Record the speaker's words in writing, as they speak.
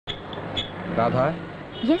Radha.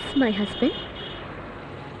 Yes my husband.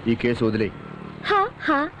 ఈ case వదిలేయ్. హా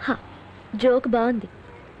హా హా, జోక్ బాగుంది.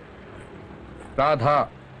 రాధా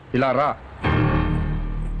ఇలా రా.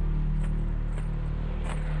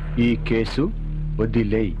 ఈ కేసు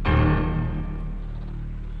వదిలేయ్.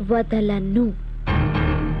 వదలను.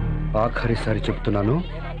 ఆఖరిసారి చెప్తున్నాను,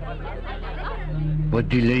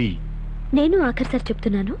 వదిలేయ్. నేను ఆఖరిసారి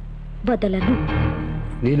చెప్తున్నాను, వదలను.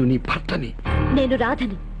 నేను నీ భర్తని. నేను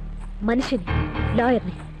రాధని, మనిషిని,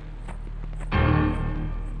 లాయర్ని.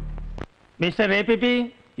 Mister APP,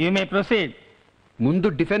 you may proceed. ముందు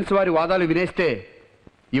డిఫెన్స్ వారి వాదాలు వినేస్తే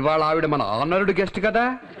ఇవాళ ఆవిడ మన ఆనర్డ్ గెస్ట్ కదా.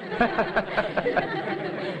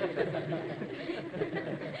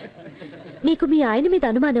 మీకు మీ ఆయన మీద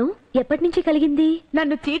అనుమానం ఎప్పటి నుంచి కలిగింది?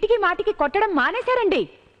 నన్ను చీటికి మాటికి కొట్టడం మానేశారండి.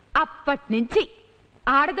 అప్పట్నుంచి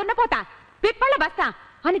ఆడదున్నపోతా, పిప్పళ్ళ బస్తా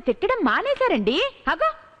అని తిట్టడం మానేశారండి. అగో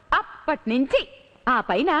అప్పట్నుంచి. ఆ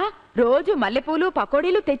పైన రోజు మల్లెపూలు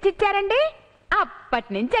పకోడీలు తెచ్చిచ్చారండి.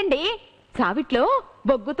 అప్పట్నుంచండి సావిట్లో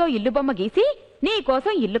బొగ్గుతో ఇల్లు బొమ్మ గీసి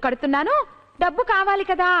నీకోసం ఇల్లు కడుతున్నాను, డబ్బు కావాలి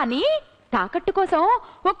కదా అని తాకట్టు కోసం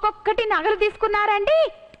ఒక్కొక్కటి నగలు తీసుకున్నారండి.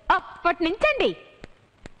 అప్పట్నుంచండి.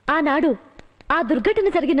 ఆనాడు, ఆ దుర్ఘటన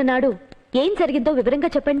జరిగిన నాడు ఏం జరిగిందో వివరంగా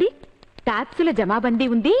చెప్పండి. ట్యాక్సుల జమాబందీ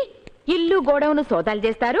ఉంది, ఇల్లు గోడౌను సోదాలు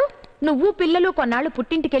చేస్తారు, నువ్వు పిల్లలు కొన్నాళ్ళు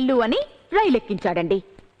పుట్టింటికెళ్ళు అని రైలెక్కించాడండి.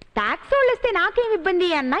 ట్యాక్స్ వాళ్ళొస్తే నాకేం ఇబ్బంది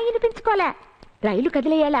అన్నా వినిపించుకోలే. రైలు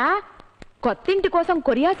కదిలేయాలా, కొత్తింటి కోసం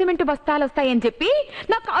కొరియా సిమెంట్ బస్తాలు వస్తాయని చెప్పి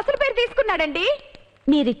నా కాసుల పేరు తీసుకున్నాడండి.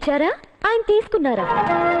 మీరిచ్చారా, ఆయన తీసుకున్నారా?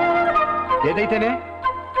 ఏదైతేనే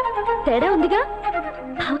తేడా ఉందిగా.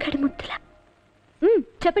 బావగాడి ముద్దులా.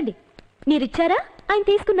 చెప్పండి, మీరిచ్చారా, ఆయన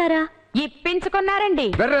తీసుకున్నారా? ఇప్పించుకున్నారండి.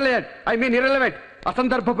 ఐ మీన్ ఇర్రెలెవెంట్,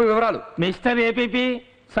 అసందర్భపు వివరాలు. మిస్టర్ ఏపీపీ,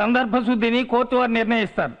 సందర్భ శుద్ధిని కోర్టు వారు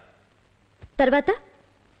నిర్ణయిస్తారు. తర్వాత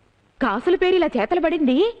కాసుల పేరు ఇలా చేతలు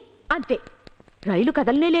పడింది అంతే. రైలు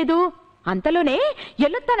కదలనే లేదు. అంతలోనే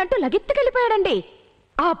ఎల్లొత్తానంటూ లగెత్తుకెళ్ళిపోయాడండి.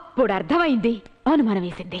 అప్పుడు అర్థమైంది, అనుమానం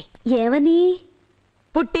వేసింది. ఏమని?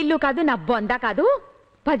 పుట్టిల్లు కాదు, నా బొందా కాదు,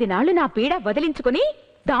 10 నాళ్లు నా పీడ వదిలించుకుని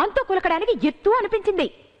దాంతో కులకడానికి ఎత్తు అనిపించింది.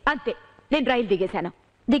 అంతే, నేను రైలు దిగేశాను.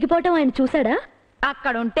 దిగిపోవటం ఆయన చూశాడా?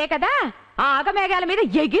 అక్కడుంటే కదా ఆగమేఘాల మీద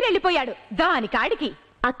ఎగిరెళ్ళిపోయాడు దానికాడికి.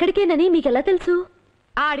 అక్కడికేనని మీకెలా తెలుసు?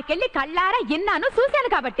 ఆడికెళ్ళి కళ్ళారా విన్నాను, చూశాను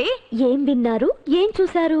కాబట్టి. ఏం విన్నారు, ఏం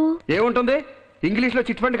చూశారు? ఏముంటుంది, ఇంగ్లీష్ లో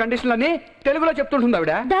చిట్ ఫండ్ కండిషన్లు అన్ని తెలుగులో చెప్తుంటుంది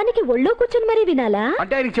ఆవిడ. దానికి ఒళ్ళో కూర్చొని మరీ వినాలా?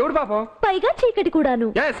 అంటే ఆయనకి చెవుడు పాపం, పైగా చీకటి కూడాను.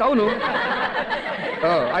 అవును.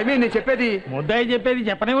 ఐ మీన్ నేను చెప్పేది. ముద్దాయి చెప్పేది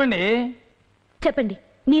చెప్పనివ్వండి. చెప్పండి,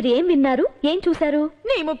 మీరేం విన్నారు, ఏం చూశారు?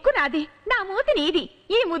 నీ ముక్కు నాది, నా మూతి నీది,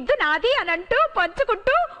 ఈ ముద్దు నాది అనంటూ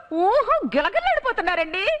పంచుకుంటూ ఊహు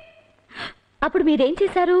గిలగిల్లాడిపోతున్నారండి. అప్పుడు మీరేం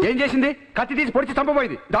చేశారు? ఏం చేసింది? కత్తి తీసి పొడిచి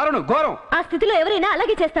చంపబోయింది. దారుణం, ఘోరం. ఆ స్థితిలో ఎవరైనా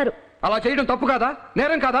అలాగే చేస్తారు. అలా చేయడం తప్పు కాదా,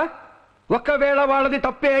 నేరం కాదా? ఒక్కవేళ వాళ్ళది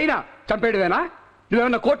తప్పే అయినా చంపేయడమేనా?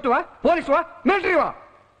 నువ్వేమన్నా కోర్టువా, పోలీసువా, మిలిటరీవా?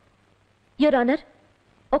 యువర్ ఆనర్,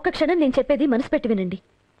 ఒక్క క్షణం నేను చెప్పేది మనసు పెట్టి వినండి.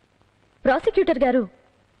 ప్రాసిక్యూటర్ గారు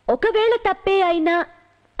ఒకవేళ తప్పే అయినా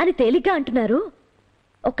అని తేలిగ్గా అంటున్నారు.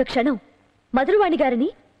 ఒక్క క్షణం మధురవాణి గారిని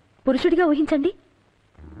పురుషుడిగా ఊహించండి.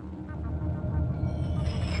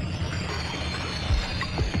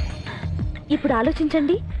 ఇప్పుడు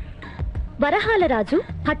ఆలోచించండి. వరహాల రాజు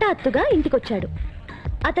హఠాత్తుగా ఇంటికొచ్చాడు.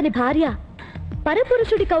 అతని భార్య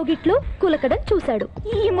పరపురుషుడి కౌగిట్లో కులకడం చూశాడు.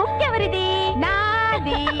 ఈ ముక్కెవరిది?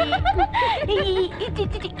 నాది.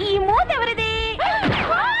 ఈ మూతెవరిది?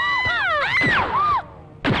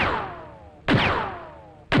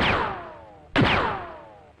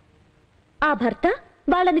 ఆ భర్త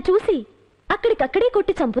వాళ్ళని చూసి అక్కడికక్కడే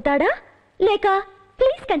కొట్టి చంపుతాడా, లేక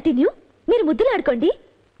ప్లీజ్ కంటిన్యూ, మీరు ముద్దులాడుకోండి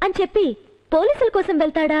అని చెప్పి పోలీసుల కోసం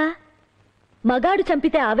వెళ్తాడా? మగాడు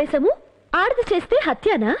చంపితే ఆవేశము, ఆడది చేస్తే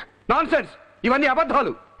హత్యనా? నాన్సెన్స్, ఇవన్నీ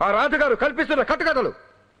అబద్ధాలు. ఆ రాజుగారు కల్పిస్తున్న కట్టుకథలు.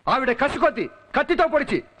 ఆవిడ కసికొద్ది కత్తితో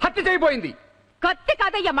పొడిచి హత్య చేయబోయింది. కత్తి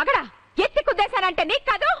కాదయ్యా మగడా, ఎత్తి కుద్దేశానంటే నీకు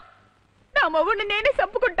కాదు. నా మొగుడిని నేనే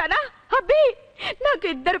చంపుకుంటానా? అబ్బి, నాకు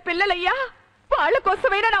 2 పిల్లలయ్యా, వాళ్ళ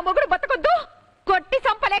కోసమైనా నా మొగుడు బతకొద్దు. కొట్టి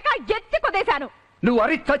చంపలేక ఎత్తి కుదేశాను. నువ్వు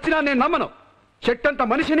అరి చచ్చినా నేను నమ్మను. చెట్టంత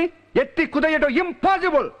మనిషిని ఎత్తి కుదయడం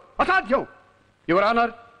ఇంపాసిబుల్, అసాధ్యం. యువర్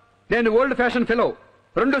ఆనర్, నేను ఓల్డ్ ఫ్యాషన్ ఫెలో.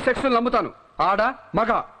 2 సెక్సులు నమ్ముతాను, ఆడ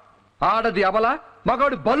మగ. ఆడది అబల,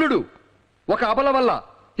 మగాడు బల్లుడు. ఒక అబల వల్ల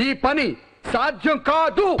ఈ పని సాధ్యం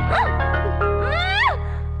కాదు.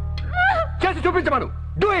 చేసి చూపించమను.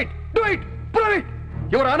 Do it, do it, prove it.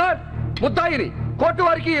 Your honour, ముద్దాయిని కోర్టు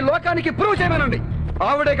వారికి, లోకానికి ప్రూవ్ చేయమనండి.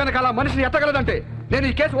 ఆవిడే కనుక అలా మనిషిని ఎత్తగలదంటే నేను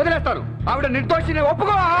ఈ కేసు వదిలేస్తాను. ఆవిడ నిర్దోషిని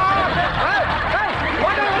ఒప్పుకో.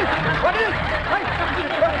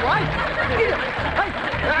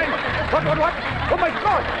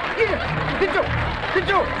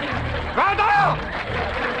 రాధా!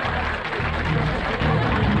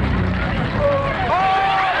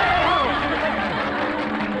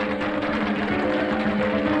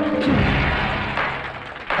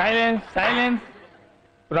 Silence silence.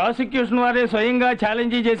 ప్రాసిక్యూషన్ వారే స్వయంగా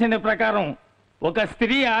ఛాలెంజ్ చేసిన ప్రకారం ఒక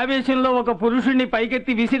స్త్రీ ఆవేశంలో ఒక పురుషుణ్ణి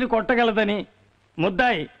పైకెత్తి విసిరి కొట్టగలదని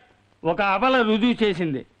ముద్దాయి ఒక అబల రుజువు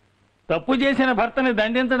చేసింది. తప్పు చేసిన భర్తని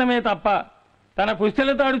దండించడమే తప్ప తన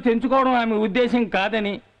పుస్తెలతాడు తెంచుకోవడం ఆమె ఉద్దేశం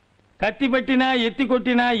కాదని, కత్తి పట్టినా ఎత్తి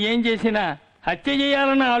కొట్టినా ఏం చేసినా హత్య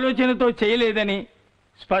చేయాలన్న ఆలోచనతో చేయలేదని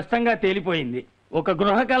స్పష్టంగా తేలిపోయింది. ఒక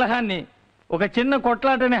గృహ కలహాన్ని ఒక చిన్న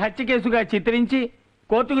కొట్లాటని హత్య కేసుగా చిత్రించి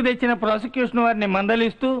కోర్టుకు తెచ్చిన ప్రాసిక్యూషన్ వారిని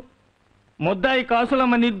మందలిస్తూ ముద్దాయి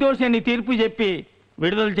కాసులమ్మ నిర్దోషి అని తీర్పు చెప్పి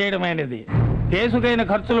విడుదల చేయడమైనది. కేసుకైన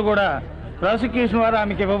ఖర్చులు కూడా ప్రాసిక్యూషన్ వారు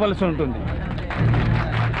ఆమెకి ఇవ్వవలసి ఉంటుంది.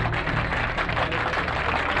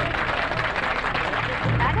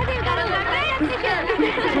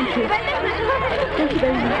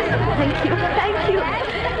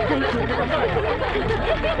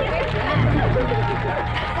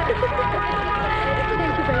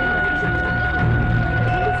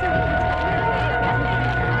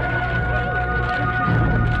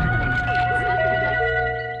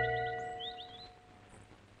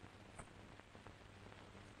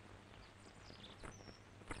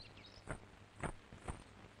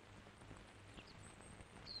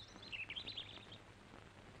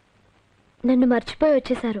 నన్ను మర్చిపోయి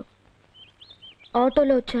వచ్చేశారు.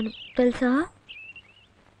 ఆటోలో వచ్చాను తెలుసా?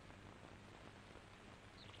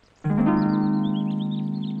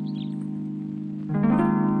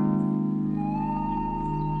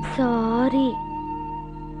 సారీ.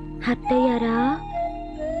 హర్ట్ అయ్యారా?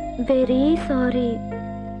 Very sorry.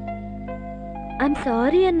 ఐమ్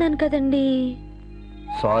సారీ అన్నాను కదండి.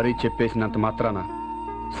 సారీ చెప్పేసినంత మాత్రాన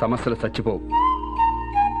సమస్యలు చచ్చిపోవు.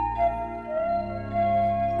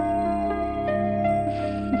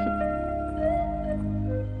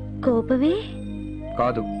 కోపమే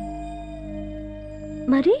కాదు,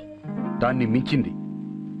 మరి దాన్ని మించింది.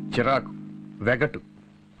 చిరాకు, వెగటు,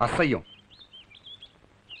 అసహ్యం.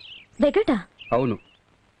 వెగట? అవును,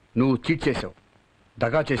 నువ్వు చీట్ చేసావు,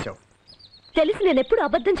 దగా చేశావు. తెలిసి నేనెప్పుడు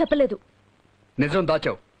అబద్ధం చెప్పలేదు. నిజం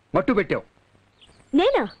దాచావు, మట్టు పెట్టావు.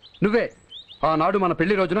 నేనా? నువ్వే. ఆనాడు మన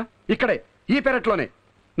పెళ్లి రోజున ఇక్కడే ఈ పెరట్లోనే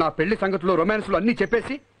నా పెళ్లి సంగతులు, రొమాన్స్లు అన్నీ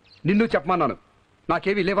చెప్పేసి నిన్ను చెప్పమన్నాను.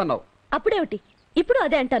 నాకేమీ లేవన్నావు. అప్పుడేమిటి? ఇప్పుడు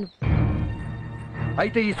అదే అంటాను.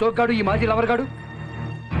 అయితే ఈ సోగ్గాడు, ఈ మాజీ లవర్గాడు?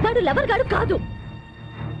 వాడు లవర్ గాడు కాదు,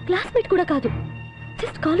 క్లాస్మేట్ కూడా కాదు,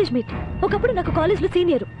 జస్ట్ కాలేజ్ మేట్. ఒకప్పుడు నాకు కాలేజ్ లో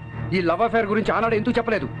సీనియర్. ఈ లవ్ అఫైర్ గురించి ఆనాడు ఎందుకు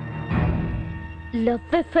చెప్పలేదు?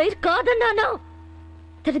 Love affair కాదన్నానా?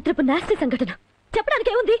 చరిత్రపు నాస్తి సంఘటన.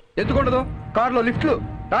 చెప్పడానికి ఏముంది? ఎందుకుండదు? కారులో లిఫ్ట్లు,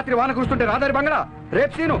 రాత్రి వాన కురుస్తుంటే రాదారి బంగళా,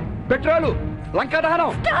 రేప్ సీను, పెట్రోలు, లంకా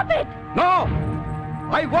దహనం. No,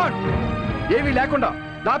 I want. ఏమీ లేకుండా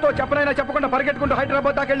నాతో చెప్పనైనా చెప్పకుండా పరిగెట్టుకుంటూ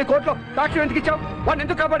హైదరాబాద్ దాకా వెళ్ళి కోర్టులో సాక్ష్యం ఎందుకు ఇచ్చావు? వాడిని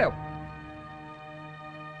ఎందుకు కాపాడావు?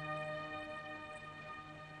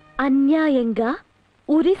 అన్యాయంగా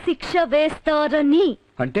ఉరి శిక్ష వేస్తారని.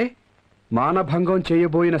 అంటే మానభంగం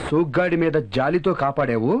చేయబోయిన సోగ్గాడి మీద జాలితో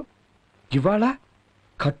కాపాడావు. ఇవాళ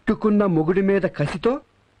కట్టుకున్న మొగుడి మీద కసితో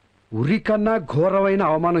ఉరికన్నా ఘోరమైన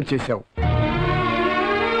అవమానం చేశావు.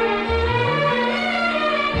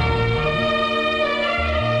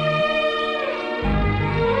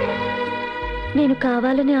 నేను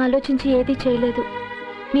కావాలని ఆలోచించి ఏదీ చేయలేదు.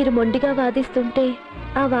 మీరు మొండిగా వాదిస్తుంటే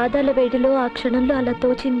ఆ వాదాల వేడిలో ఆ క్షణంలో అలా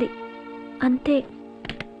తోచింది అంతే.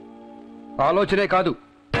 ఆలోచనే కాదు,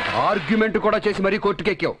 ఆర్గ్యుమెంట్ కూడా చేసి మరీ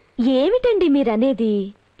కోర్టుకెక్కావు. ఏమిటండి మీరనేది?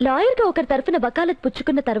 లాయర్గా ఒకరి తరఫున వకాలత్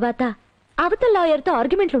పుచ్చుకున్న తర్వాత అవతల లాయర్తో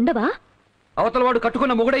ఆర్గ్యుమెంట్లు ఉండవా? అవతల వాడు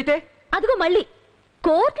కట్టుకున్న మొగుడైతే? అదిగో మళ్ళీ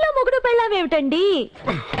కోర్టులో మొగుడు పెళ్ళామేమిటండి?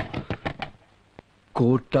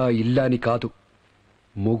 కోర్ట ఇల్లాని కాదు,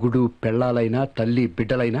 మొగుడు పెళ్ళాలైనా తల్లి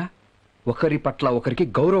బిడ్డలైనా ఒకరి పట్ల ఒకరికి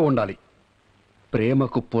గౌరవం ఉండాలి.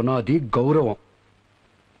 ప్రేమకు పునాది గౌరవం.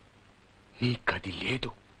 నీకది లేదు.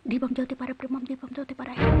 దీపం జ్యోతి పరబ్రహ్మం, దీపం జ్యోతి పర.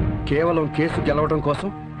 కేవలం కేసు గెలవడం కోసం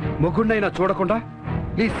మొగుడినైనా చూడకుండా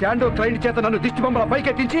నీ శాండో క్లయింట్ చేత నన్ను దిష్టి బొమ్మల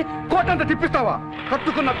పైకెత్తించి కోటంతా తిప్పిస్తావా?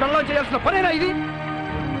 కట్టుకున్న పెళ్ళం చేయాల్సిన పనేనా ఇది?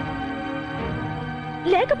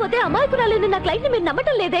 లేకపోతే అమాయకురాలైన నా క్లయింట్ మీరు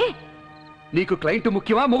నమ్మటం లేదే? నీకు క్లయింట్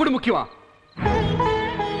ముఖ్యమా, మొగుడు ముఖ్యమా?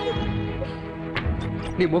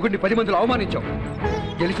 నీ మొగుడిని 10 మందిలో అవమానించావు.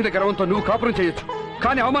 గెలిచిన గర్వంతో నువ్వు కాపురం చేయొచ్చు,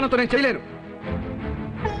 కానీ అవమానంతో నేను చేయలేను.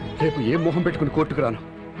 రేపు ఏం మొహం పెట్టుకుని కోర్టుకు రాను?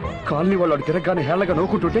 కాలనీ వాళ్ళు తిరగగానే హేళగా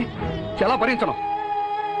నవ్వుకుంటుంటే ఎలా భరించను?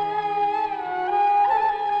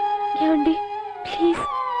 ఏమండి ప్లీజ్,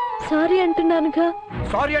 సారీ అంటున్నానుగా.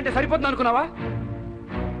 సారీ అంటే సరిపోతుంది అనుకున్నావా?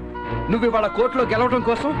 నువ్వు ఇవాళ కోర్టులో గెలవడం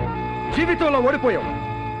కోసం జీవితంలో ఓడిపోయావు.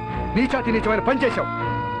 నీచాతి నీచమైన పని చేశావు.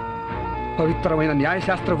 పవిత్రమైన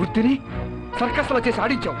న్యాయశాస్త్ర వృత్తిని సర్కస్లో చేసి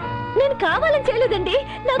ఆడించావు. నేను కావాలని చేయలేదండి.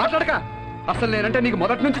 మాట్లాడక. అసలు నేనంటే నీకు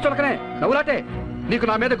మొదటి నుంచి చులకనే, నవ్వులాటే. నీకు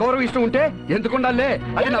నా మీద గౌరవం ఇష్టం ఉంటే ఎందుకుండాలే,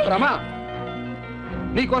 అది నా భ్రమ.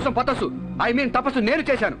 నీకోసం తపస్సు నేను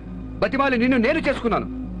చేశాను. బతిమాలి నిన్ను నేను చేసుకున్నాను.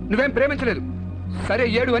 నువ్వేం ప్రేమించలేదు. సరే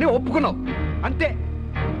ఏడు అని ఒప్పుకున్నావు, అంతే.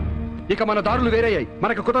 ఇక మన దారులు వేరయ్యాయి,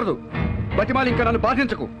 మనకు కుదరదు. బతిమాలి ఇంకా నన్ను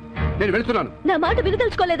బాధించకు. నేను వెళ్తున్నాను. నా మాట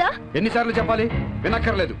వినదలుచుకోలేదా? ఎన్నిసార్లు చెప్పాలి?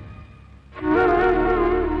 వినక్కర్లేదు.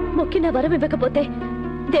 మొక్కిన వరం ఇవ్వకపోతే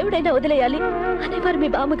దేవుడైనా వదిలేయాలి అనేవారు మీ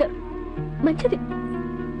బామ్మగారు. మంచిది,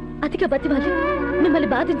 అతిగా బతిమాలి మిమ్మల్ని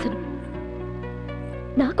బాధించను.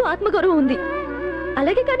 నాకు ఆత్మగౌరవం ఉంది,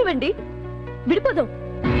 అలాగే కానివ్వండి, విడిపోదాం.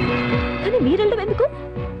 కానీ మీరెళ్ళడం ఎందుకు?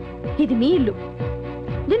 ఇది మీ ఇల్లు.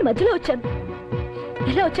 నేను మధ్యలో వచ్చాను,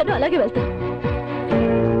 ఎలా వచ్చానో అలాగే వెళ్తాను.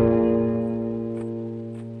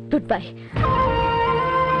 Good bye.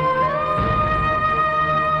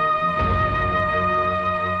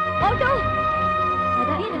 Auto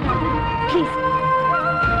please.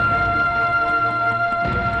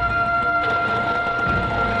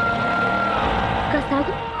 కాస్త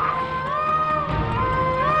ఆగు.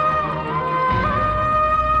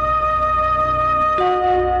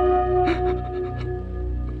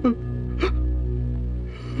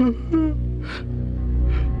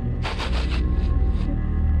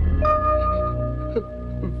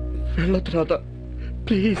 వెళ్ళొద్దు రాధా,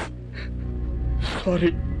 ప్లీజ్.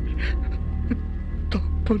 సారీ,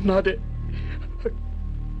 తప్పు నాదే.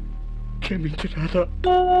 క్షమించు రాధా,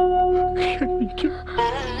 క్షమించు.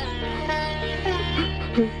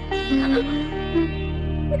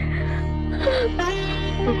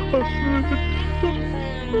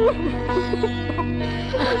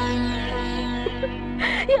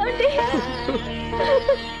 ఏమండి?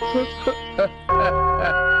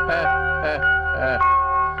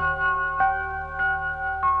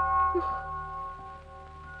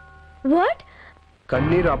 వాట్?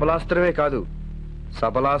 కన్నీరు అబలాస్త్రమే కాదు,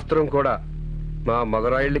 సబలాస్త్రం కూడా. మా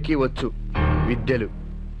మగరాయిళ్ళకి వచ్చు విద్యలు.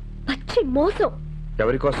 పచ్చి మోసం.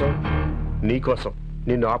 ఎవరి కోసం? నీకోసం.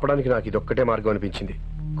 నిన్ను ఆపడానికి నాకు ఇదొక్కటే మార్గం అనిపించింది.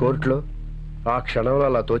 కోర్టులో ఆ క్షణంలో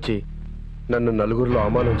అలా తోచి నన్ను నలుగురిలో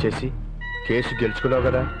అవమానం చేసి కేసు గెలుచుకున్నావు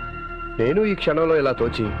కదా. నేను ఈ క్షణంలో ఇలా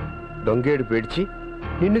తోచి దొంగేడు పేడ్చి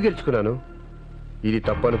నిన్ను గెలుచుకున్నాను. ఇది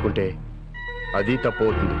తప్పు అనుకుంటే అది తప్పు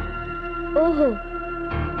అవుతుంది. ఓహో,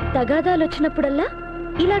 తగాదాలు వచ్చినప్పుడల్లా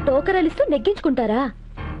ఇలా టోకరలిస్తూ నెగ్గించుకుంటారా?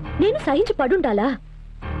 నేను సహించి పడుండాలా?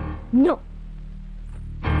 నో.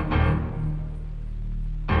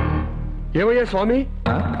 ఏమయ్యా స్వామి,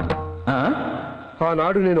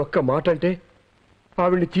 ఆనాడు నేను ఒక్క మాట అంటే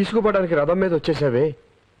ఆవిడ్ని తీసుకుపోవడానికి రథం మీద వచ్చేసావే.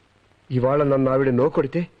 ఇవాళ నన్ను ఆవిడ నో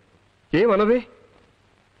కొడితే ఏమనవే?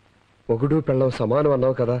 మొగుడు పెళ్ళం సమానం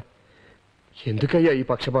అన్నావు కదా, ఎందుకయ్యా ఈ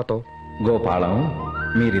పక్షపాతం? గోపాలం,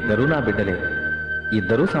 మీరిద్దరూ నా బిడ్డలే,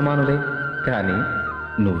 ఇద్దరూ సమానులే. కానీ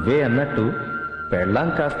నువ్వే అన్నట్టు పెళ్ళాం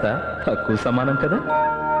కాస్త తక్కువ సమానం కదా.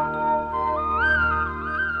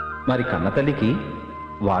 మరి కన్నతల్లికి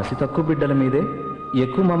వాసి తక్కువ బిడ్డల మీదే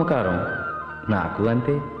ఎక్కువ మమకారం. నాకు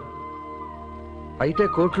అంతే. అయితే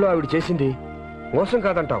కోర్టులో ఆవిడ చేసింది మోసం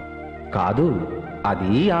కాదంటావు? కాదు,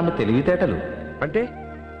 అది ఆమె తెలివితేటలు. అంటే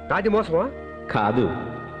నాది మోసమా? కాదు,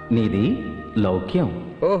 నీది లౌక్యం.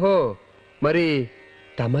 ఓహో, మరి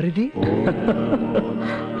తమరిది?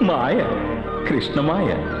 మాయ,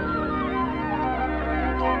 కృష్ణమాయ.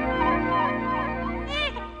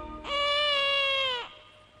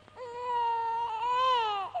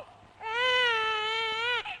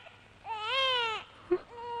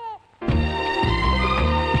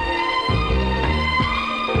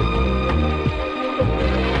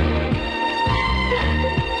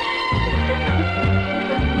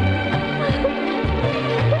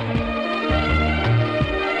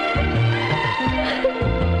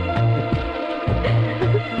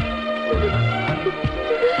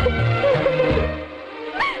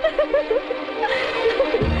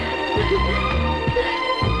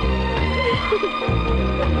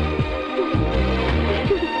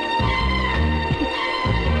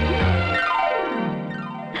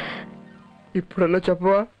 ఇప్పుడన్నా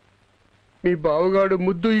చెప్పవా, మీ బావగాడు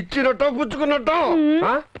ముద్దు ఇచ్చినట్టో పుచ్చుకున్నట్టో?